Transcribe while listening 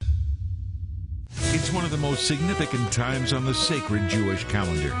It's one of the most significant times on the sacred Jewish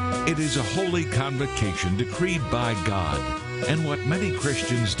calendar. It is a holy convocation decreed by God. And what many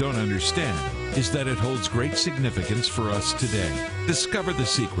Christians don't understand is that it holds great significance for us today. Discover the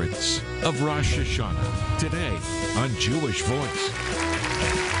secrets of Rosh Hashanah today on Jewish Voice.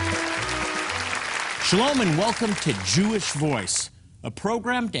 Shalom and welcome to Jewish Voice, a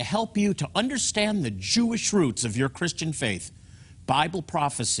program to help you to understand the Jewish roots of your Christian faith, Bible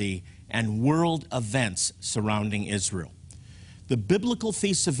prophecy, and world events surrounding Israel. The biblical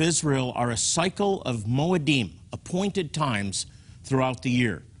feasts of Israel are a cycle of Moedim, appointed times, throughout the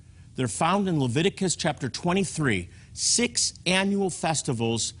year. They're found in Leviticus chapter 23, 6 annual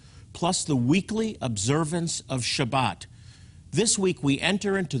festivals, plus the weekly observance of Shabbat. This week we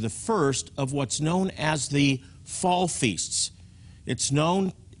enter into the first of what's known as the fall feasts. It's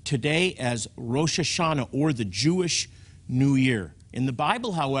known today as Rosh Hashanah, or the Jewish New Year. In the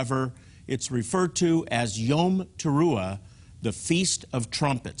Bible, however, it's referred to as Yom Teruah, the Feast of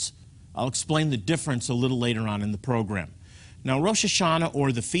Trumpets. I'll explain the difference a little later on in the program. Now, Rosh Hashanah,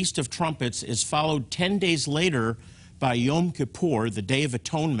 or the Feast of Trumpets, is followed 10 days later by Yom Kippur, the Day of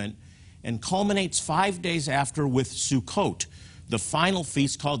Atonement, and culminates 5 days after with Sukkot, the final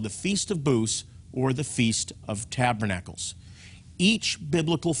feast called the Feast of Booths, or the Feast of Tabernacles. Each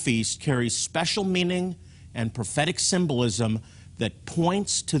biblical feast carries special meaning and prophetic symbolism that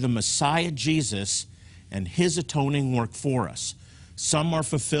points to the Messiah Jesus and his atoning work for us. Some are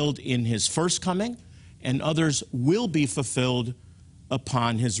fulfilled in his first coming, and others will be fulfilled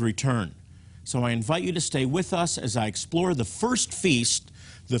upon his return. So I invite you to stay with us as I explore the first feast,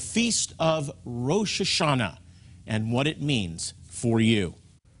 the Feast of Rosh Hashanah, and what it means for you.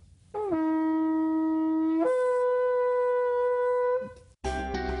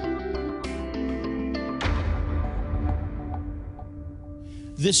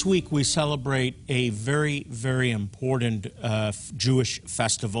 This week we celebrate a very, very important Jewish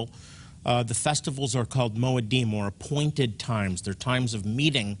festival. The festivals are called Moedim, or appointed times. They're times of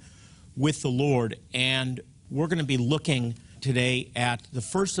meeting with the Lord, and we're going to be looking today at the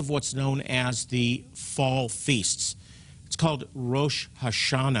first of what's known as the fall feasts. It's called Rosh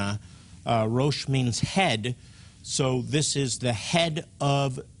Hashanah. Rosh means head, so this is the head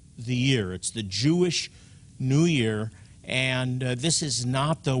of the year. It's the Jewish New Year. And this is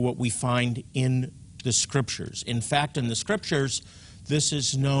not, though, what we find in the Scriptures. In fact, in the Scriptures, this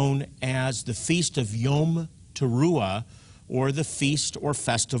is known as the Feast of Yom Teruah, or the Feast or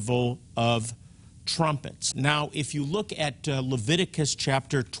Festival of Trumpets. Now, if you look at Leviticus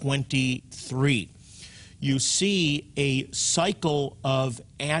chapter 23, you see a cycle of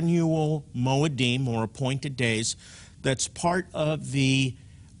annual Moedim, or appointed days, that's part of the,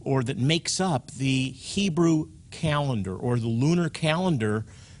 or that makes up the Hebrew calendar, or the lunar calendar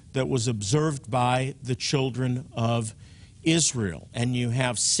that was observed by the children of Israel. And you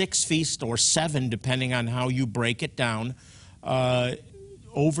have 6 feasts, or 7, depending on how you break it down,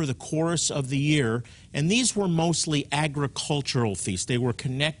 over the course of the year. And these were mostly agricultural feasts. They were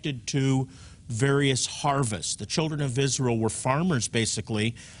connected to various harvests. The children of Israel were farmers,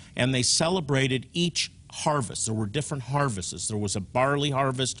 basically, and they celebrated each harvest. There were different harvests. There was a barley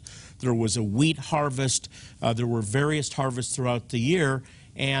harvest, there was a wheat harvest, there were various harvests throughout the year,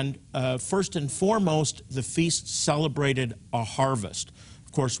 and first and foremost, the feast celebrated a harvest.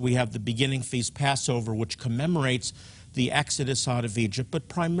 Of course, we have the beginning feast, Passover, which commemorates the Exodus out of Egypt, but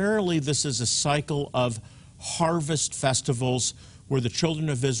primarily this is a cycle of harvest festivals where the children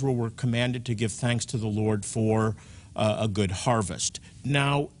of Israel were commanded to give thanks to the Lord for a good harvest.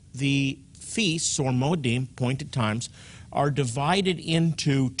 Now, the feasts, or Moedim, appointed times, are divided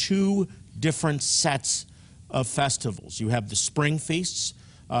into 2 different sets of festivals. You have the spring feasts,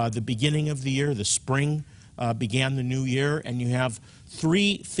 the beginning of the year, the spring began the new year, and you have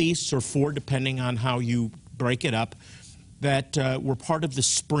 3 feasts, or 4, depending on how you break it up, that were part of the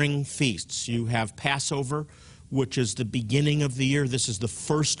spring feasts. You have Passover, which is the beginning of the year. This is the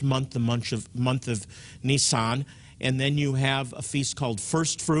first month, the month of Nisan. And then you have a feast called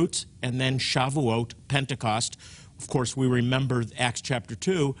First Fruits, and then Shavuot, Pentecost. Of course, we remember Acts chapter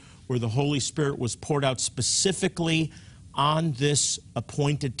 2, where the Holy Spirit was poured out specifically on this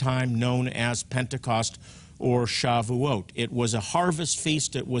appointed time known as Pentecost, or Shavuot. It was a harvest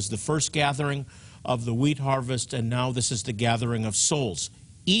feast. It was the first gathering of the wheat harvest, and now this is the gathering of souls.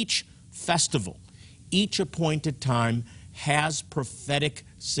 Each festival, each appointed time, has prophetic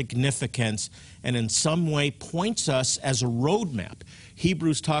significance and in some way points us as a roadmap.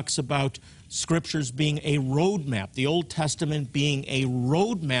 Hebrews talks about Scriptures being a roadmap, the Old Testament being a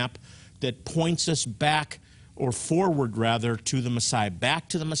roadmap that points us back or forward rather, to the Messiah, back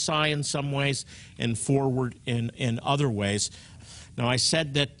to the Messiah in some ways and forward in other ways. Now, I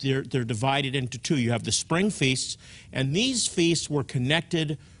said that they're divided into two. You have the spring feasts, and these feasts were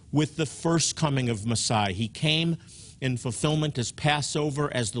connected with the first coming of Messiah. He came in fulfillment as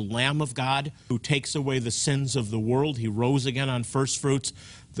Passover, as the Lamb of God who takes away the sins of the world. He rose again on first fruits.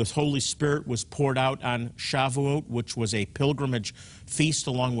 The Holy Spirit was poured out on Shavuot, which was a pilgrimage feast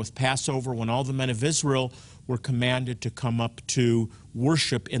along with Passover, when all the men of Israel were commanded to come up to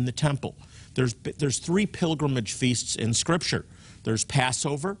worship in the temple. There's three pilgrimage feasts in Scripture. There's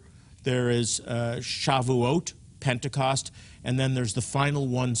Passover, there is Shavuot, Pentecost, and then there's the final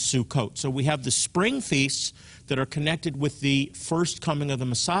one, Sukkot. So we have the spring feasts that are connected with the first coming of the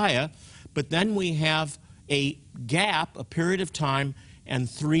Messiah, but then we have a gap, a period of time, and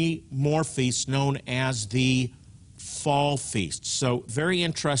three more feasts known as the fall feasts. So very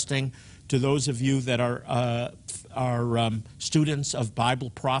interesting to those of you that are students of Bible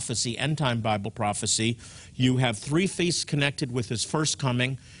prophecy, end-time Bible prophecy. You have three feasts connected with his first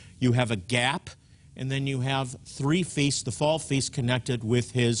coming. You have a gap, and then you have three feasts, the fall feast, connected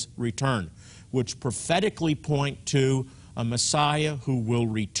with his return, which prophetically point to a Messiah who will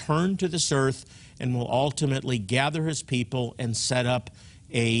return to this earth and will ultimately gather his people and set up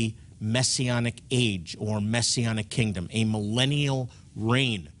a messianic age or messianic kingdom, a millennial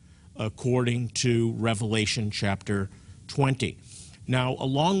reign, according to Revelation chapter 20. Now,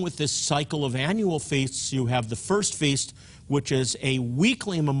 along with this cycle of annual feasts, you have the first feast, which is a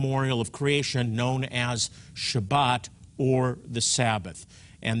weekly memorial of creation known as Shabbat, or the Sabbath.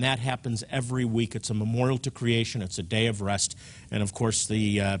 And that happens every week. It's a memorial to creation. It's a day of rest. And, of course,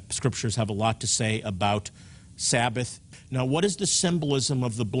 the Scriptures have a lot to say about Sabbath. Now, what is the symbolism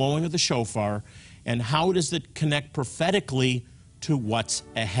of the blowing of the shofar, and how does it connect prophetically to what's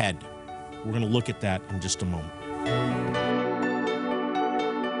ahead? We're going to look at that in just a moment.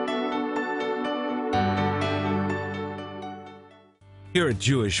 Here at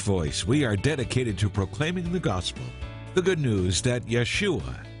Jewish Voice, we are dedicated to proclaiming the gospel, the good news that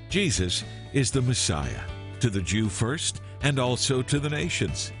Yeshua, Jesus, is the Messiah, to the Jew first and also to the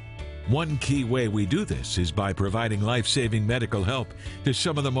nations. One key way we do this is by providing life-saving medical help to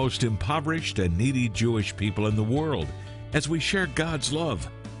some of the most impoverished and needy Jewish people in the world, as we share God's love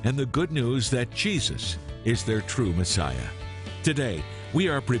and the good news that Jesus is their true Messiah. Today, we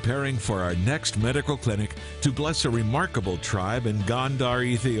are preparing for our next medical clinic to bless a remarkable tribe in Gondar,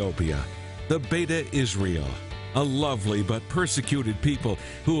 Ethiopia, the Beta Israel, a lovely but persecuted people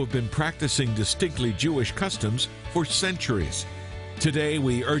who have been practicing distinctly Jewish customs for centuries. Today,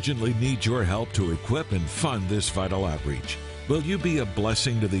 we urgently need your help to equip and fund this vital outreach. Will you be a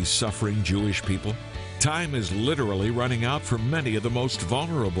blessing to these suffering Jewish people? Time is literally running out for many of the most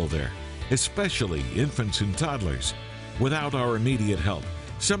vulnerable there, especially infants and toddlers. Without our immediate help,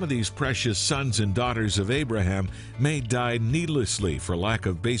 some of these precious sons and daughters of Abraham may die needlessly for lack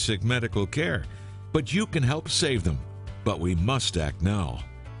of basic medical care. But you can help save them. But we must act now.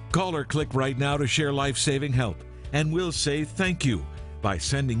 Call or click right now to share life-saving help, and we'll say thank you by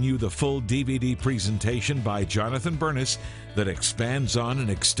sending you the full DVD presentation by Jonathan Bernis that expands on and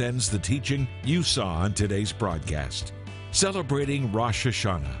extends the teaching you saw on today's broadcast. Celebrating Rosh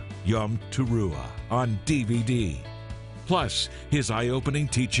Hashanah, Yom Teruah, on DVD. Plus, his eye-opening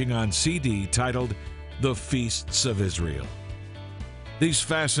teaching on CD titled The Feasts of Israel. These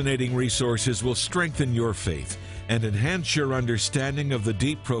fascinating resources will strengthen your faith and enhance your understanding of the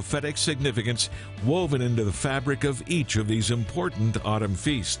deep prophetic significance woven into the fabric of each of these important autumn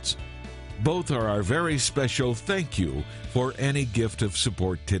feasts. Both are our very special thank you for any gift of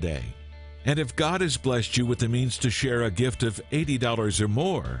support today. And if God has blessed you with the means to share a gift of $80 or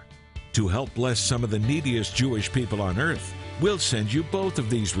more to help bless some of the neediest Jewish people on earth, we'll send you both of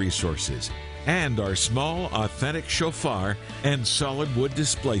these resources and our small, authentic shofar and solid wood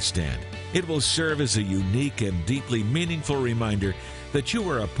display stand. It will serve as a unique and deeply meaningful reminder that you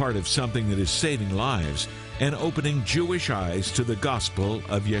are a part of something that is saving lives and opening Jewish eyes to the gospel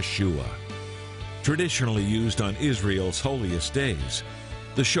of Yeshua. Traditionally used on Israel's holiest days,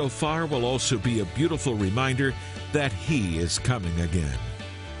 the shofar will also be a beautiful reminder that He is coming again.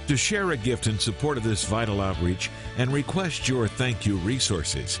 To share a gift in support of this vital outreach and request your thank you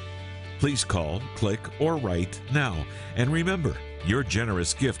resources, please call, click, or write now. And remember, your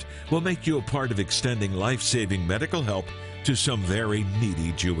generous gift will make you a part of extending life-saving medical help to some very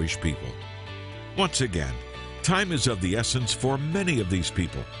needy Jewish people. Once again, time is of the essence for many of these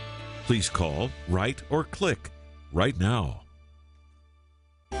people. Please call, write, or click right now.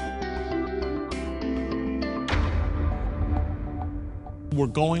 We're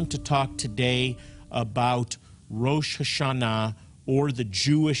going to talk today about Rosh Hashanah, or the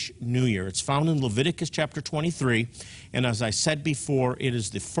Jewish New Year. It's found in Leviticus chapter 23, and as I said before, it is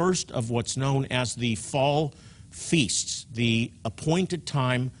the first of what's known as the fall feasts, the appointed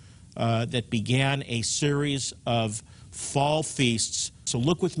time that began a series of fall feasts. So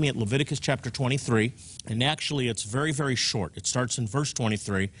look with me at Leviticus chapter 23, and actually it's very, very short. It starts in verse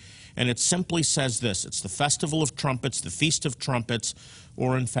 23, and it simply says this: it's the Festival of Trumpets, the Feast of Trumpets,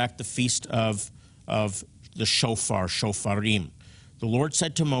 or in fact the Feast of the Shofar, Shofarim. The Lord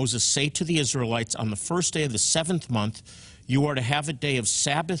said to Moses, "Say to the Israelites, on the first day of the 7th month, you are to have a day of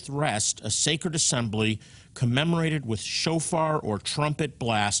Sabbath rest, a sacred assembly, commemorated with shofar or trumpet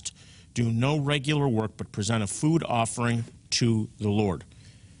blast. Do no regular work, but present a food offering to the Lord."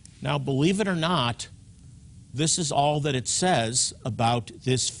 Now, believe it or not, this is all that it says about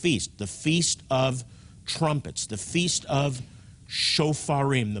this feast, the Feast of Trumpets, the Feast of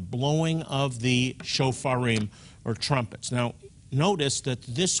Shofarim, the blowing of the shofarim, or trumpets. Now, notice that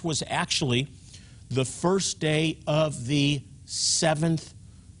this was actually the first day of the 7th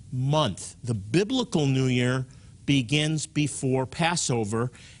month. The biblical New Year begins before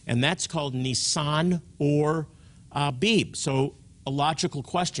Passover, and that's called Nisan or Abib. So, a logical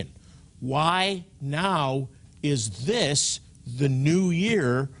question: why now is this the new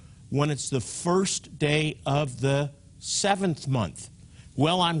year when it's the first day of the 7th month?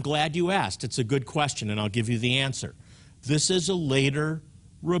 Well, I'm glad you asked. It's a good question, and I'll give you the answer. This is a later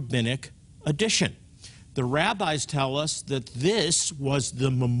rabbinic addition. The rabbis tell us that this was the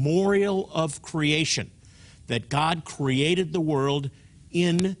memorial of creation, that God created the world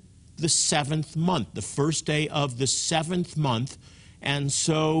in the 7th month, the first day of the 7th month, and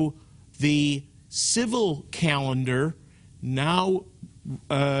so the civil calendar now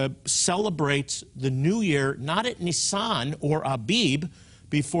celebrates the new year not at Nisan or Abib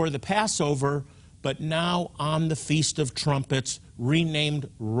before the Passover, but now on the Feast of Trumpets, renamed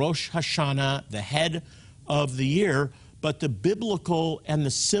Rosh Hashanah, the head of the year. But the biblical and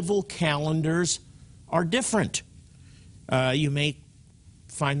the civil calendars are different. You may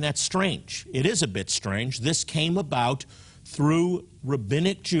find that strange. It is a bit strange. This came about through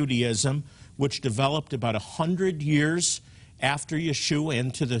Rabbinic Judaism, which developed about 100 years after Yeshua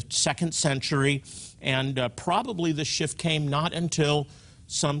into the 2nd century, and probably the shift came not until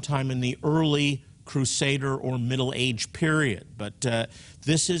sometime in the early Crusader or Middle Age period. But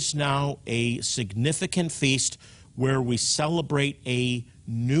this is now a significant feast where we celebrate a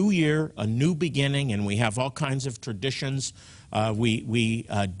new year, a new beginning, and we have all kinds of traditions. We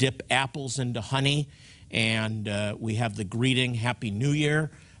dip apples into honey, and we have the greeting, Happy New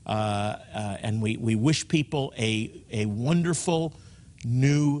Year, and we wish people a wonderful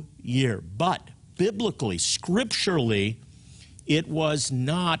new year. But biblically, scripturally, it was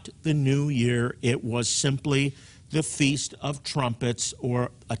not the new year. It was simply the Feast of Trumpets,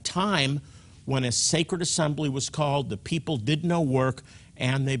 or a time when a sacred assembly was called, the people did no work,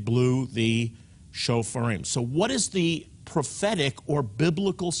 and they blew the shofarim. So what is the prophetic or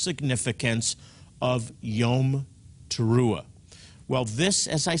biblical significance of Yom Teruah? Well, this,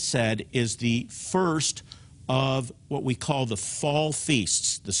 as I said, is the first of what we call the fall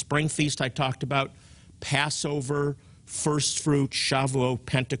feasts. The spring feast I talked about, Passover, first fruit, Shavuot,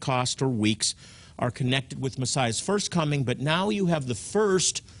 Pentecost, or weeks, are connected with Messiah's first coming, but now you have the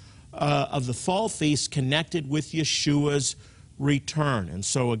first of the fall feasts connected with Yeshua's return. And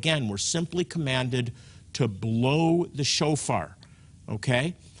so again, we're simply commanded to blow the shofar,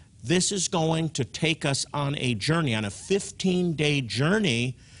 okay? This is going to take us on a journey, on a 15-day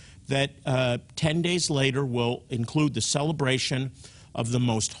journey that 10 days later will include the celebration of the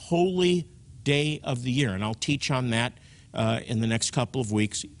most holy day of the year. And I'll teach on that in the next couple of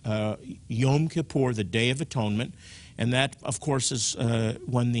weeks, Yom Kippur, the Day of Atonement. And that, of course, is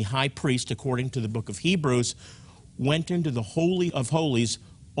when the high priest, according to the book of Hebrews, went into the Holy of Holies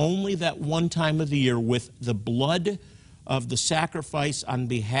only that one time of the year with the blood of the sacrifice on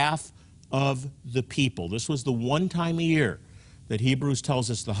behalf of the people. This was the one time a year that Hebrews tells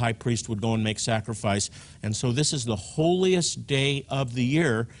us the high priest would go and make sacrifice. And so this is the holiest day of the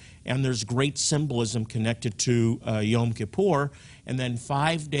year, and there's great symbolism connected to Yom Kippur. And then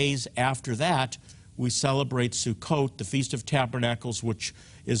 5 days after that, we celebrate Sukkot, the Feast of Tabernacles, which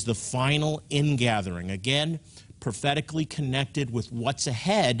is the final ingathering. Again, prophetically connected with what's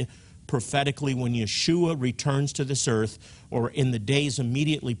ahead, prophetically when Yeshua returns to this earth, or in the days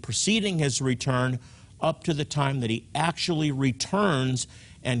immediately preceding his return, up to the time that he actually returns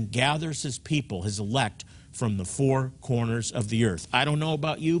and gathers his people, his elect, from the four corners of the earth. I don't know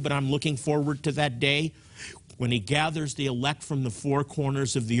about you, but I'm looking forward to that day when he gathers the elect from the four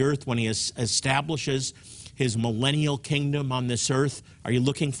corners of the earth, when he establishes his millennial kingdom on this earth. Are you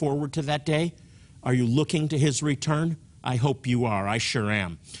looking forward to that day? Are you looking to his return? I hope you are. I sure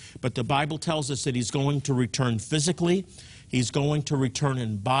am. But the Bible tells us that he's going to return physically. He's going to return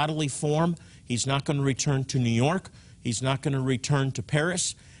in bodily form. He's not going to return to New York. He's not going to return to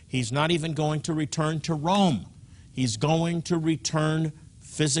Paris. He's not even going to return to Rome. He's going to return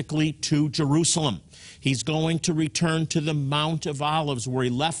physically to Jerusalem. He's going to return to the Mount of Olives where he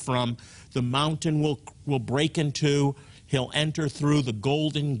left from. The mountain will break in two. He'll enter through the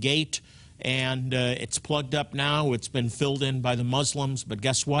Golden Gate, and it's plugged up now. It's been filled in by the Muslims, but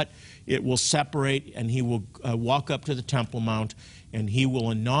guess what? It will separate, and he will walk up to the Temple Mount, and he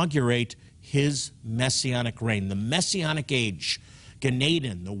will inaugurate his messianic reign, the messianic age, Gan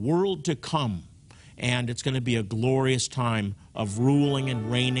Eden, the world to come, and it's going to be a glorious time of ruling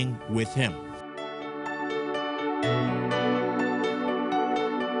and reigning with him.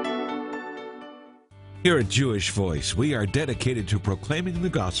 Here at Jewish Voice, we are dedicated to proclaiming the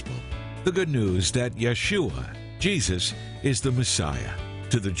gospel, the good news that Yeshua, Jesus, is the Messiah,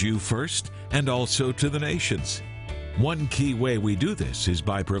 to the Jew first and also to the nations. One key way we do this is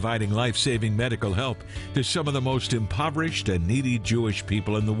by providing life-saving medical help to some of the most impoverished and needy Jewish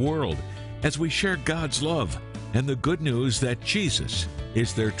people in the world, as we share God's love and the good news that Jesus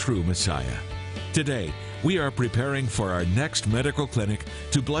is their true Messiah. Today, we are preparing for our next medical clinic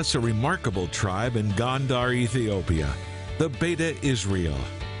to bless a remarkable tribe in Gondar, Ethiopia, the Beta Israel,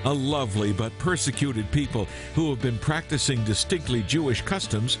 a lovely but persecuted people who have been practicing distinctly Jewish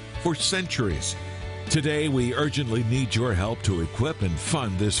customs for centuries. Today, we urgently need your help to equip and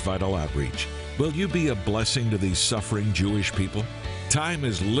fund this vital outreach. Will you be a blessing to these suffering Jewish people? Time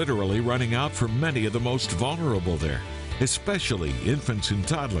is literally running out for many of the most vulnerable there, especially infants and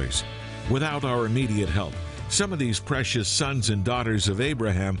toddlers. Without our immediate help, some of these precious sons and daughters of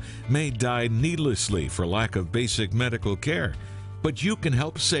Abraham may die needlessly for lack of basic medical care. But you can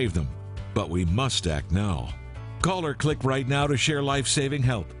help save them. But we must act now. Call or click right now to share life-saving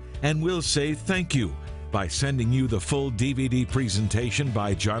help, and we'll say thank you by sending you the full DVD presentation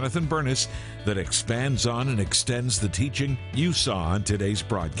by Jonathan Bernis that expands on and extends the teaching you saw on today's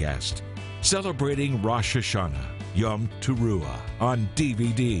broadcast. Celebrating Rosh Hashanah, Yom Teruah, on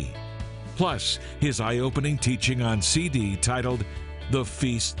DVD. Plus, his eye-opening teaching on CD titled The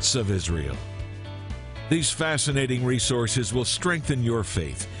Feasts of Israel. These fascinating resources will strengthen your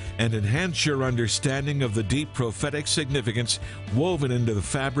faith and enhance your understanding of the deep prophetic significance woven into the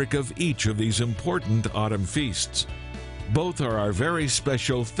fabric of each of these important autumn feasts. Both are our very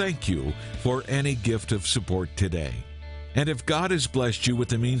special thank you for any gift of support today. And if God has blessed you with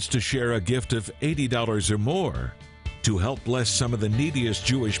the means to share a gift of $80 or more, to help bless some of the neediest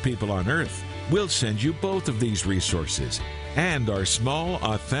Jewish people on earth, we'll send you both of these resources and our small,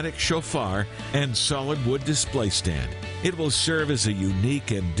 authentic shofar and solid wood display stand. It will serve as a unique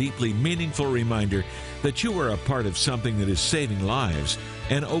and deeply meaningful reminder that you are a part of something that is saving lives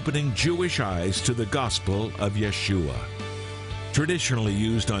and opening Jewish eyes to the gospel of Yeshua. Traditionally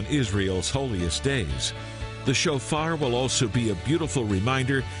used on Israel's holiest days, the shofar will also be a beautiful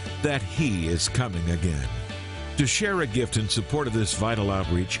reminder that He is coming again. To share a gift in support of this vital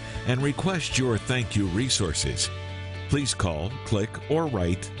outreach and request your thank you resources, please call, click, or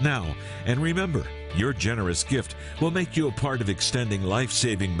write now. And remember, your generous gift will make you a part of extending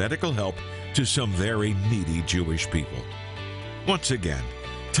life-saving medical help to some very needy Jewish people. Once again,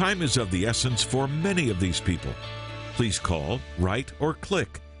 time is of the essence for many of these people. Please call, write, or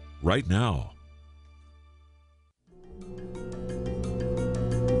click right now.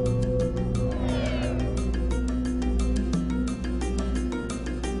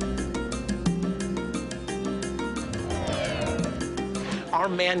 Our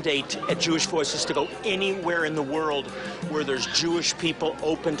mandate at Jewish Voice is to go anywhere in the world where there's Jewish people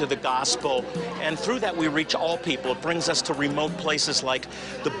open to the gospel, and through that we reach all people. It brings us to remote places like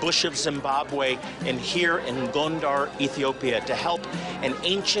the bush of Zimbabwe and here in Gondar, Ethiopia, to help an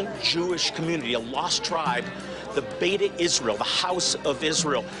ancient Jewish community, a lost tribe, the Beta Israel, the House of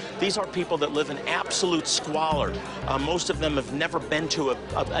Israel. These are people that live in absolute squalor. Most of them have never been to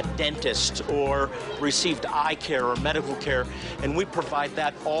a dentist or received eye care or medical care, and we provide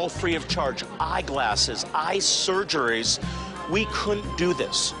that all free of charge. Eyeglasses, eye surgeries. We couldn't do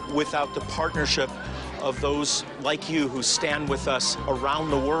this without the partnership of those like you who stand with us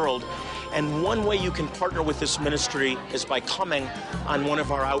around the world. And one way you can partner with this ministry is by coming on one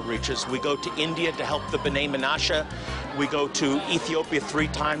of our outreaches. We go to India to help the B'nai Menashe. We go to Ethiopia 3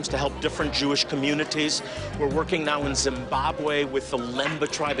 times to help different Jewish communities. We're working now in Zimbabwe with the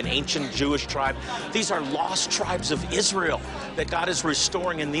Lemba tribe, an ancient Jewish tribe. These are lost tribes of Israel that God is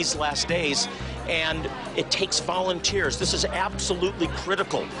restoring in these last days. and it takes volunteers. This is absolutely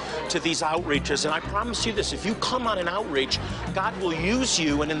critical to these outreaches, and I promise you this, if you come on an outreach, God will use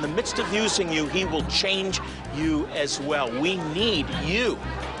you, and in the midst of using you, he will change you as well. We need you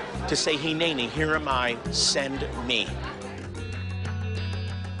to say, Hineni, here am I, send me.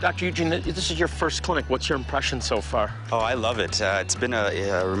 Dr. Eugene, this is your first clinic. What's your impression so far? Oh, I love it. It's been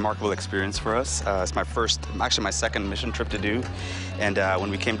a remarkable experience for us. It's actually my second mission trip to do. And when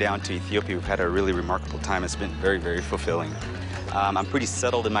we came down to Ethiopia, we've had a really remarkable time. It's been very, very fulfilling. I'm pretty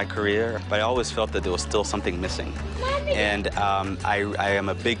settled in my career, but I always felt that there was still something missing. And I am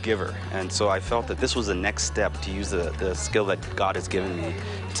a big giver, and so I felt that this was the next step to use the skill that God has given me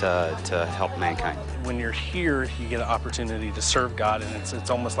to help mankind. When you're here, you get an opportunity to serve God, and it's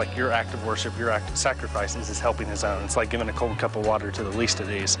almost like your act of worship, your act of sacrifice is helping his own. It's like giving a cold cup of water to the least of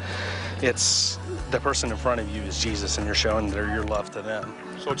these. It's the person in front of you is Jesus, and you're showing your love to them.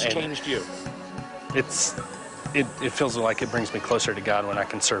 So it's changed you. It feels like it brings me closer to God when I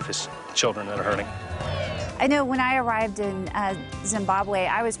can serve his children that are hurting. I know when I arrived in Zimbabwe,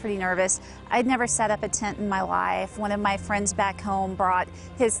 I was pretty nervous. I'd never set up a tent in my life. One of my friends back home brought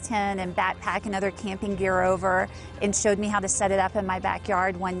his tent and backpack and other camping gear over and showed me how to set it up in my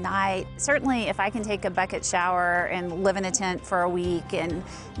backyard one night. Certainly, if I can take a bucket shower and live in a tent for a week and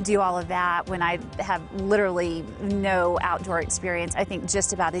do all of that when I have literally no outdoor experience, I think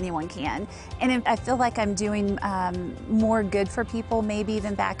just about anyone can. And I feel like I'm doing more good for people maybe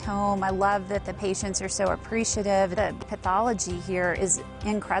than back home. I love that the patients are so appreciative. The pathology here is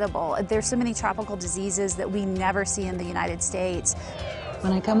incredible. There's so many tropical diseases that we never see in the United States.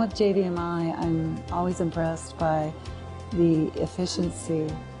 When I come with JVMI, I'm always impressed by the efficiency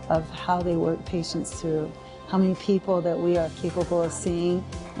of how they work patients through, how many people that we are capable of seeing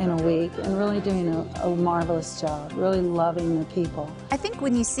in a week, and really doing a marvelous job, really loving the people. I think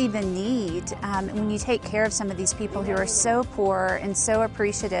when you see the need, when you take care of some of these people who are so poor and so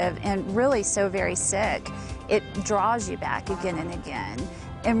appreciative and really so very sick, it draws you back again and again.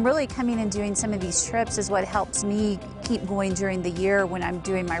 And really coming and doing some of these trips is what helps me keep going during the year when I'm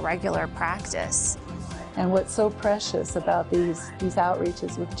doing my regular practice. And what's so precious about these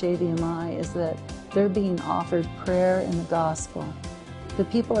outreaches with JVMI is that they're being offered prayer and the gospel. The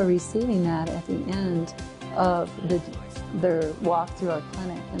people are receiving that at the end of their walk through our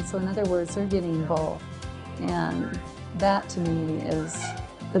clinic. And so in other words, they're getting both. And that to me is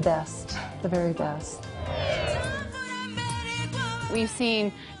the best, the very best. We've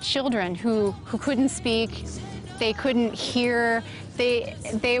seen children who couldn't speak, they couldn't hear, they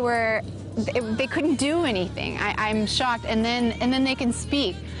couldn't do anything. I'm shocked. And then they can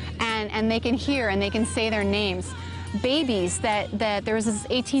speak and they can hear and they can say their names. Babies that there was this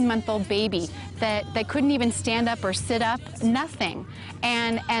 18-month-old baby that couldn't even stand up or sit up, nothing.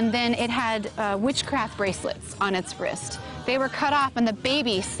 And then it had witchcraft bracelets on its wrist. They were cut off and the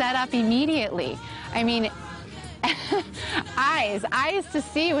baby sat up immediately. I mean, eyes to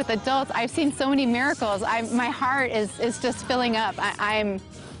see with adults. I've seen so many miracles. My heart is just filling up.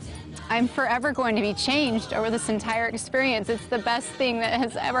 I'm forever going to be changed over this entire experience. It's the best thing that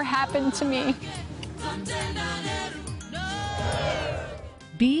has ever happened to me.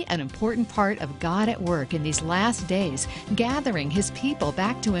 Be an important part of God at work in these last days, gathering his people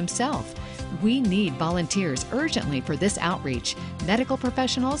back to himself. We need volunteers urgently for this outreach, medical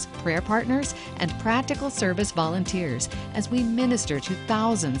professionals, prayer partners, and practical service volunteers as we minister to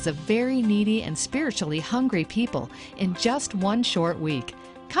thousands of very needy and spiritually hungry people in just one short week.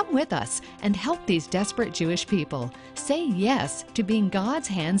 Come with us and help these desperate Jewish people. Say yes to being God's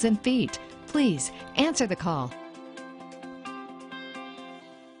hands and feet. Please answer the call.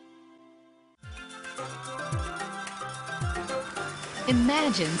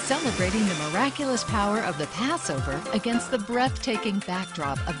 Imagine celebrating the miraculous power of the Passover against the breathtaking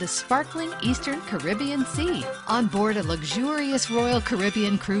backdrop of the sparkling Eastern Caribbean Sea on board a luxurious Royal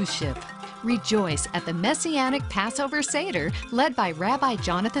Caribbean cruise ship. Rejoice at the Messianic Passover Seder led by Rabbi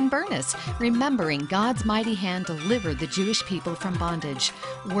Jonathan Bernis, remembering God's mighty hand delivered the Jewish people from bondage.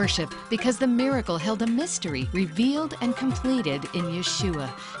 Worship because the miracle held a mystery revealed and completed in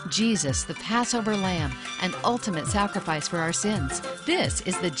Yeshua, Jesus, the Passover Lamb, an ultimate sacrifice for our sins. This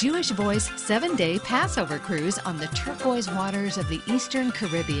is the Jewish Voice 7-day Passover cruise on the turquoise waters of the Eastern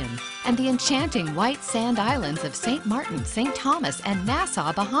Caribbean and the enchanting white sand islands of St. Martin, St. Thomas, and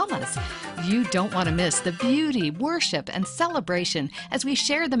Nassau, Bahamas. You don't want to miss the beauty, worship, and celebration as we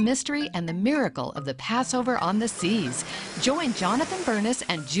share the mystery and the miracle of the Passover on the seas. Join Jonathan Bernis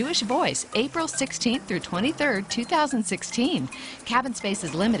and Jewish Voice April 16th through 23rd, 2016. Cabin space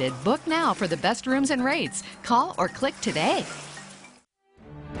is limited. Book now for the best rooms and rates. Call or click today.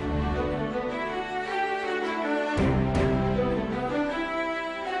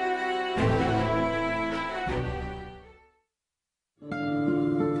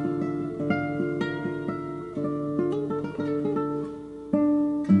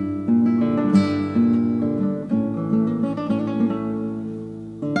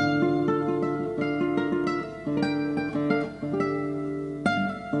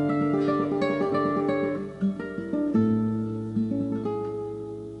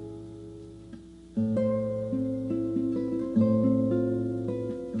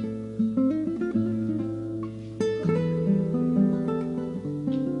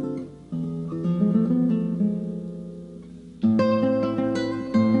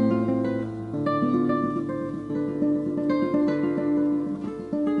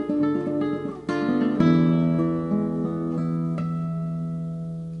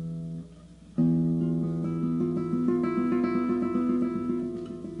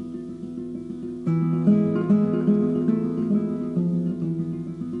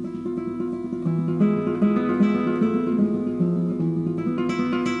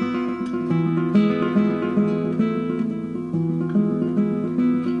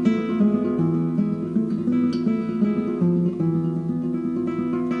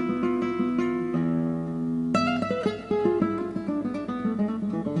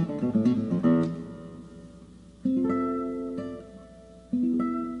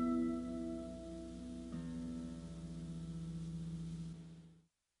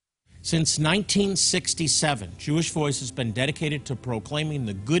 Since 1967, Jewish Voice has been dedicated to proclaiming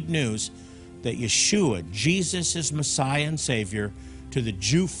the good news that Yeshua, Jesus, is Messiah and Savior, to the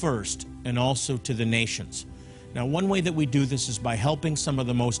Jew first and also to the nations. Now, one way that we do this is by helping some of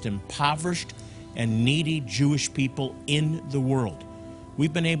the most impoverished and needy Jewish people in the world.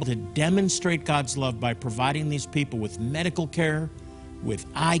 We've been able to demonstrate God's love by providing these people with medical care, with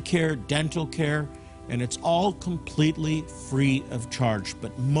eye care, dental care, and it's all completely free of charge.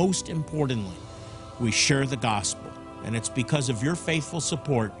 But most importantly, we share the gospel, and it's because of your faithful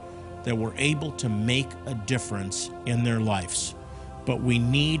support that we're able to make a difference in their lives. But we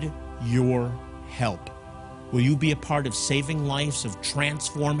need your help. Will you be a part of saving lives, of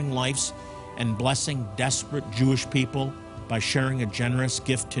transforming lives, and blessing desperate Jewish people by sharing a generous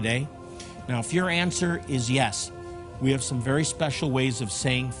gift today? Now, if your answer is yes, we have some very special ways of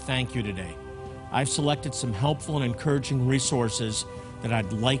saying thank you today. I've selected some helpful and encouraging resources that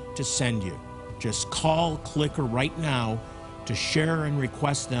I'd like to send you. Just call, click, or right now to share and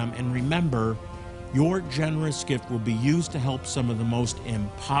request them. And remember, your generous gift will be used to help some of the most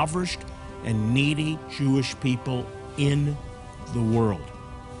impoverished and needy Jewish people in the world.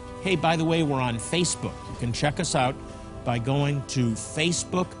 Hey, by the way, we're on Facebook. You can check us out by going to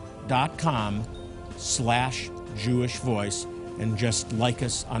facebook.com/Jewish Voice and just like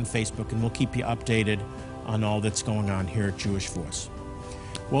us on Facebook, and we'll keep you updated on all that's going on here at Jewish Voice.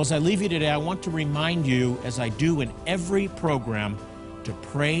 Well, as I leave you today, I want to remind you, as I do in every program, to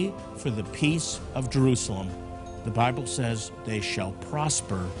pray for the peace of Jerusalem. The Bible says, they shall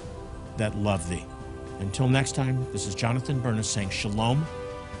prosper that love thee. Until next time, this is Jonathan Bernis saying shalom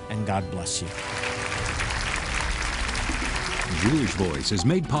and God bless you. Jewish Voice is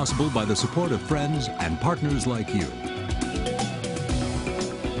made possible by the support of friends and partners like you.